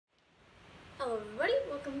Hello everybody,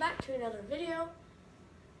 welcome back to another video.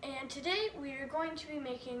 And today we are going to be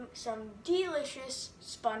making some delicious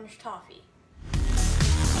sponge toffee.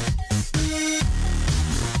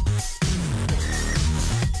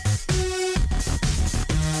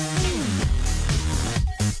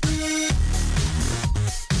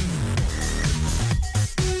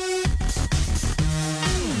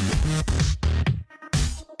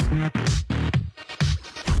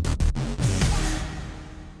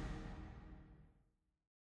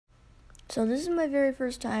 So this is my very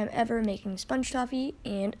first time ever making sponge toffee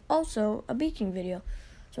and also a baking video.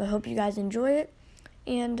 So I hope you guys enjoy it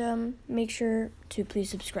and make sure to please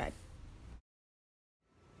subscribe.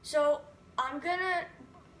 So I'm gonna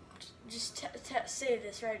just say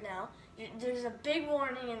this right now. There's a big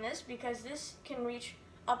warning in this because this can reach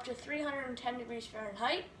up to 310 degrees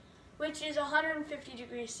Fahrenheit, which is 150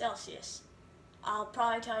 degrees Celsius. I'll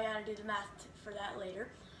probably tell you how to do the math for that later.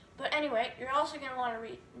 But anyway, you're also going to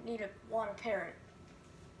want to pair it.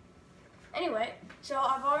 Anyway, so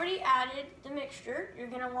I've already added the mixture. You're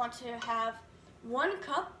going to want to have 1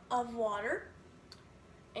 cup of water,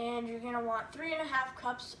 and you're going to want 3.5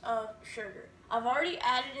 cups of sugar. I've already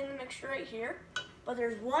added in the mixture right here, but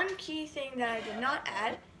there's one key thing that I did not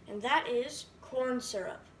add, and that is corn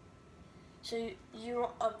syrup. So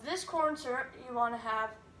of this corn syrup, you want to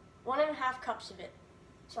have 1.5 cups of it.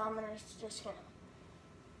 So I'm just going to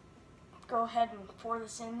go ahead and pour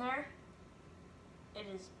this in there. It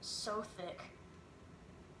is so thick.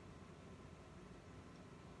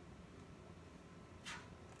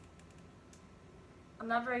 I'm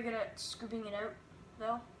not very good at scooping it out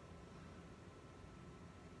though.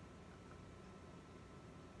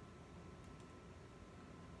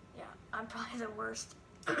 Yeah, I'm probably the worst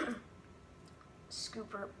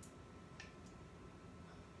scooper.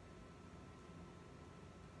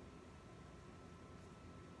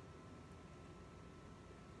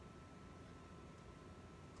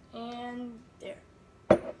 And there.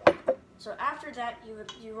 So after that,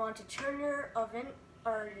 you want to turn your oven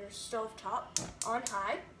or your stove top on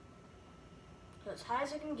high, so as high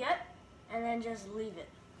as it can get, and then just leave it.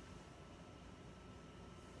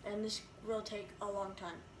 And this will take a long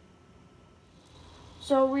time.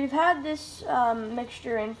 So we've had this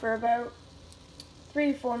mixture in for about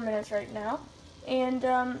 3 to 4 minutes right now, and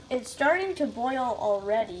it's starting to boil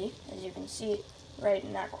already, as you can see right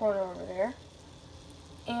in that corner over there.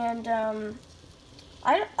 And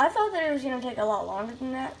I thought that it was going to take a lot longer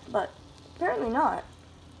than that, but apparently not.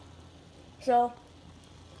 So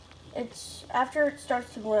after it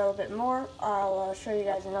starts to boil a bit more, I'll show you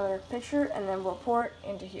guys another picture, and then we'll pour it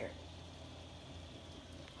into here.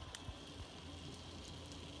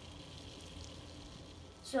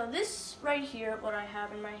 So this right here, what I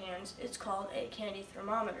have in my hands, it's called a candy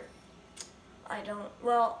thermometer.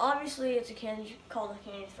 Well, obviously it's called a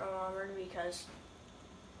candy thermometer because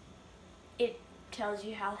it tells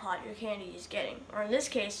you how hot your candy is getting, or in this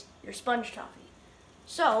case, your sponge toffee.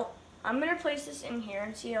 So I'm going to place this in here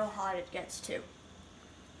and see how hot it gets too.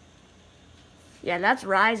 Yeah, that's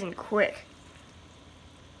rising quick.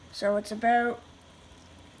 So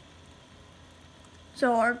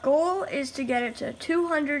our goal is to get it to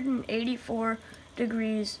 284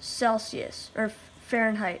 degrees Celsius, or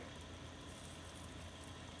Fahrenheit.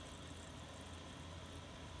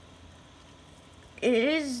 It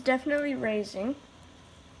is definitely raising.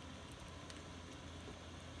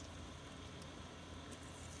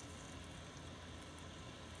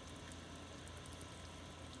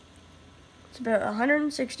 It's about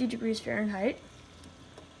 160 degrees Fahrenheit.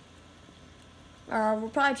 We'll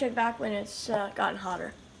probably check back when it's gotten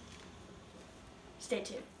hotter. Stay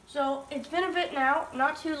tuned. So it's been a bit now,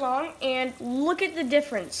 not too long, and look at the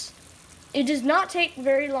difference. It does not take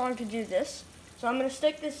very long to do this. So I'm going to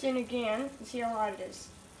stick this in again and see how hot it is.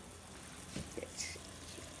 It's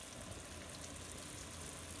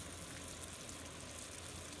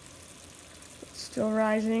still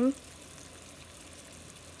rising.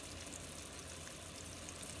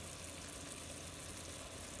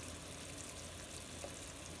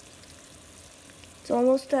 It's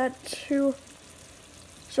almost at 2.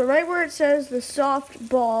 So right where it says the soft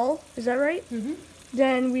ball, is that right? Mm-hmm.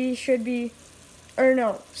 Then we should be, or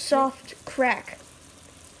no, soft crack.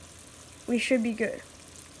 We should be good.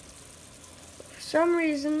 For some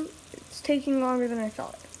reason, it's taking longer than I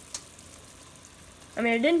thought. I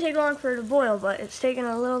mean, it didn't take long for it to boil, but it's taken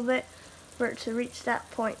a little bit for it to reach that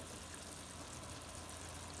point.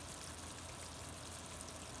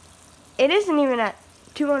 It isn't even at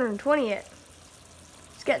 220 yet.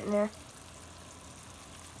 It's getting there.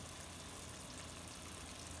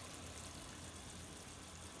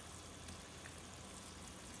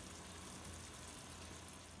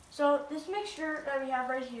 So this mixture that we have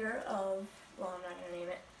right here of, well, I'm not going to name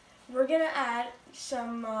it. We're going to add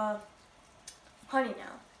some honey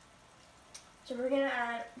now. So we're going to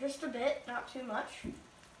add just a bit, not too much.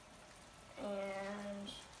 And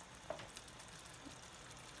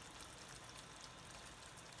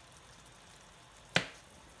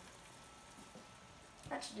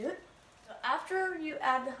that should do it. So after you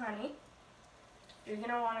add the honey, you're going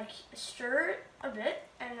to want to stir it a bit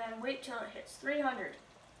and then wait till it hits 300.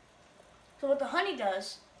 So what the honey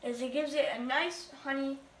does is it gives it a nice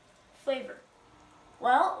honey flavor.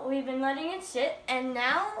 Well, we've been letting it sit, and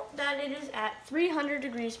now that it is at 300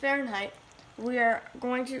 degrees Fahrenheit, we are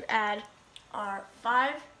going to add our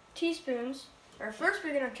 5 teaspoons, or first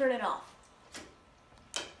we're going to turn it off.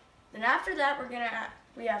 Then after that,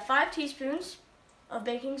 we have 5 teaspoons of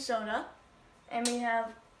baking soda, and we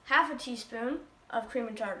have half a teaspoon of cream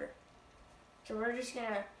and tartar. So we're just going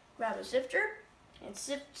to grab a sifter and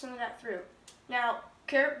sift some of that through. Now,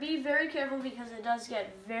 be very careful because it does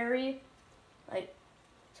get very,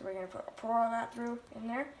 so we're going to pour all that through in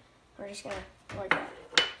there. We're just going to, like that.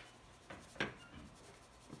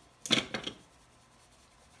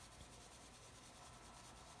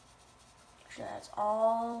 So that's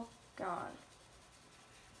all gone.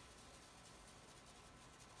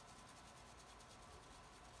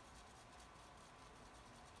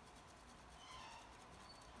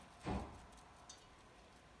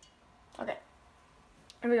 Okay,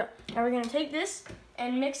 here we go. Now we're going to take this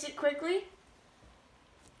and mix it quickly.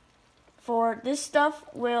 For this stuff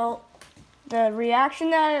the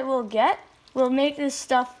reaction that it will get will make this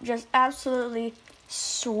stuff just absolutely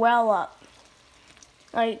swell up.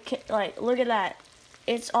 Like look at that.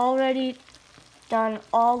 It's already done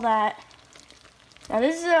all that. Now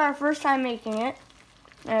this is our first time making it,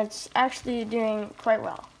 and it's actually doing quite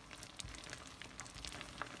well.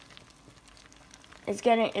 It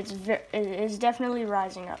is definitely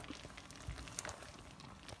rising up.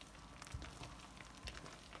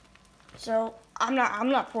 So I'm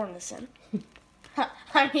not pouring this in.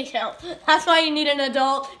 I need help. That's why you need an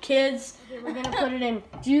adult, kids. Okay, we're gonna put it in.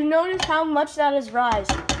 Do you notice how much that has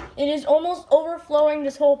risen? It is almost overflowing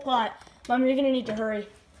this whole pot. Mom, you're gonna need to hurry.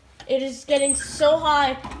 It is getting so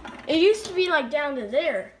high. It used to be like down to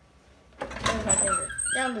there. Where's my finger?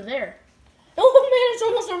 Down to there. Oh man, it's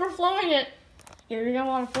almost overflowing it. You're gonna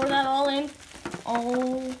want to pour that all in.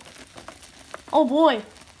 Oh boy.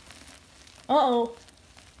 Uh-oh.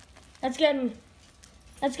 That's getting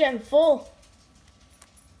full.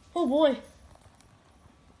 Oh boy.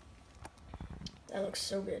 That looks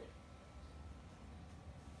so good.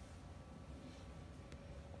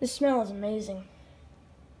 The smell is amazing.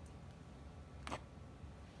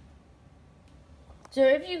 So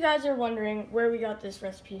if you guys are wondering where we got this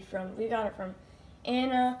recipe from, we got it from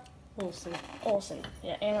Anna Olson.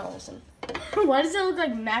 Yeah, Anna Olson. Why does that look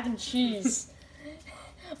like mac and cheese?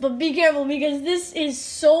 But be careful because this is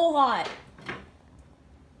so hot.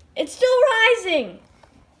 It's still rising.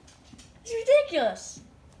 It's ridiculous.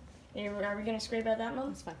 Are we going to scrape out that, Mom?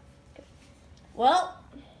 That's fine. Okay. Well,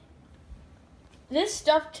 this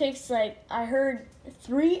stuff takes I heard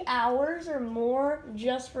 3 hours or more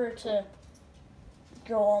just for it to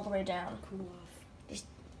go all the way down. Cool off. This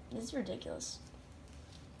is ridiculous.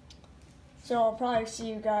 So I'll probably see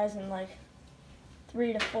you guys in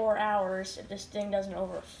 3 to 4 hours if this thing doesn't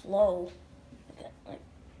overflow.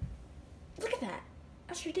 Look at that.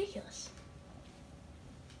 That's ridiculous.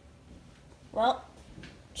 Well,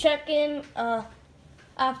 check in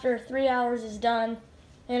after 3 hours is done,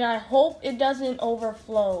 and I hope it doesn't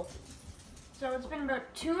overflow. So it's been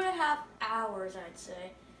about 2.5 hours, I'd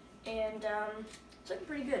say, and it's looking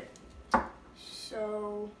pretty good.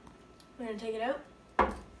 So I'm gonna take it out.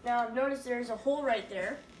 Now I've noticed there's a hole right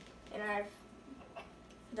there, and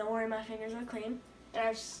don't worry, my fingers are clean. And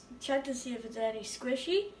I've checked to see if it's any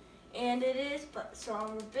squishy, and it is, so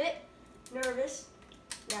I'm a bit nervous.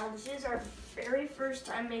 Now this is our very first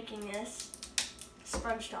time making this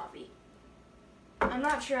sponge toffee. I'm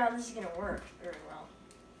not sure how this is gonna work very well.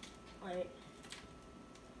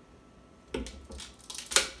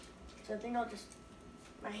 So I think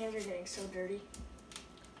my hands are getting so dirty.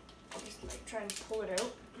 I'll just try and pull it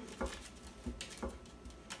out.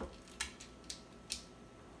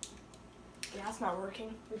 Yeah, that's not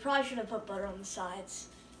working. We probably should have put butter on the sides.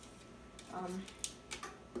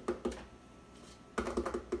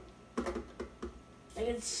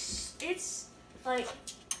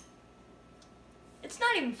 It's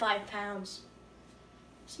not even 5 pounds.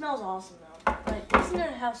 It smells awesome though. Listen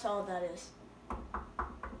to how solid that is.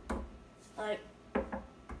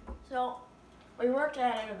 So we worked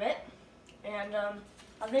at it a bit, and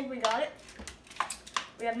I think we got it.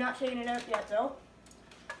 We have not taken it out yet though.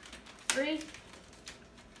 3,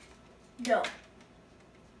 go.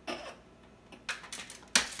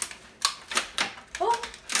 Oh,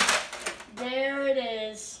 there it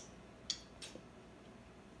is.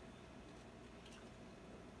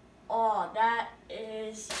 Oh, that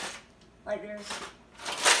is, like there's,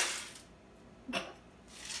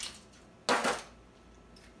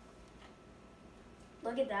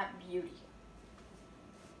 look at that beauty.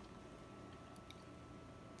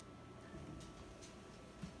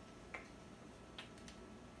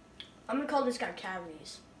 I'm gonna call this guy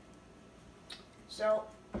Cavities. So,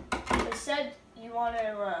 it said you want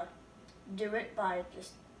to do it by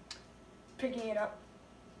just picking it up.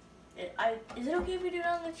 Is it okay if we do it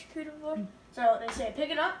on the charcuterie board? So they say pick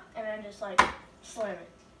it up and then just like slam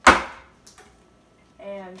it.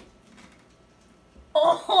 And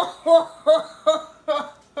oh,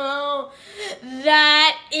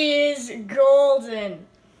 that is golden.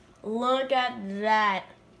 Look at that.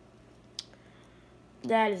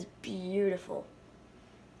 That is beautiful.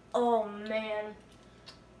 Oh man.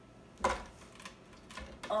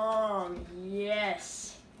 Oh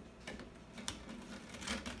yes.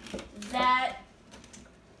 That.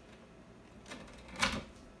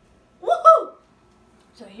 Woohoo!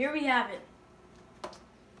 So here we have it.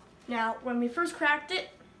 Now, when we first cracked it,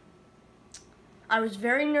 I was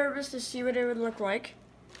very nervous to see what it would look like.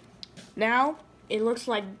 Now, it looks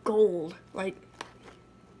like gold. Like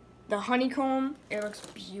the honeycomb, it looks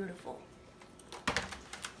beautiful.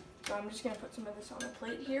 So I'm just gonna put some of this on the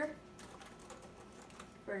plate here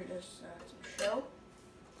for just some show.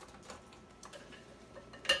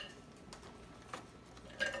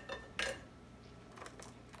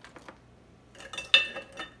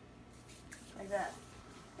 Like that.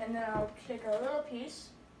 And then I'll take a little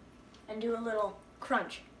piece and do a little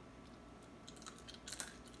crunch.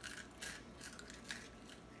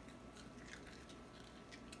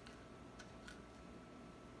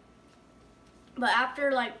 But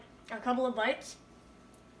after like a couple of bites,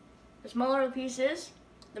 the smaller the piece is,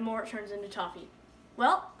 the more it turns into toffee.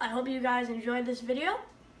 Well, I hope you guys enjoyed this video,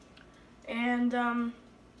 and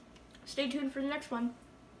stay tuned for the next one.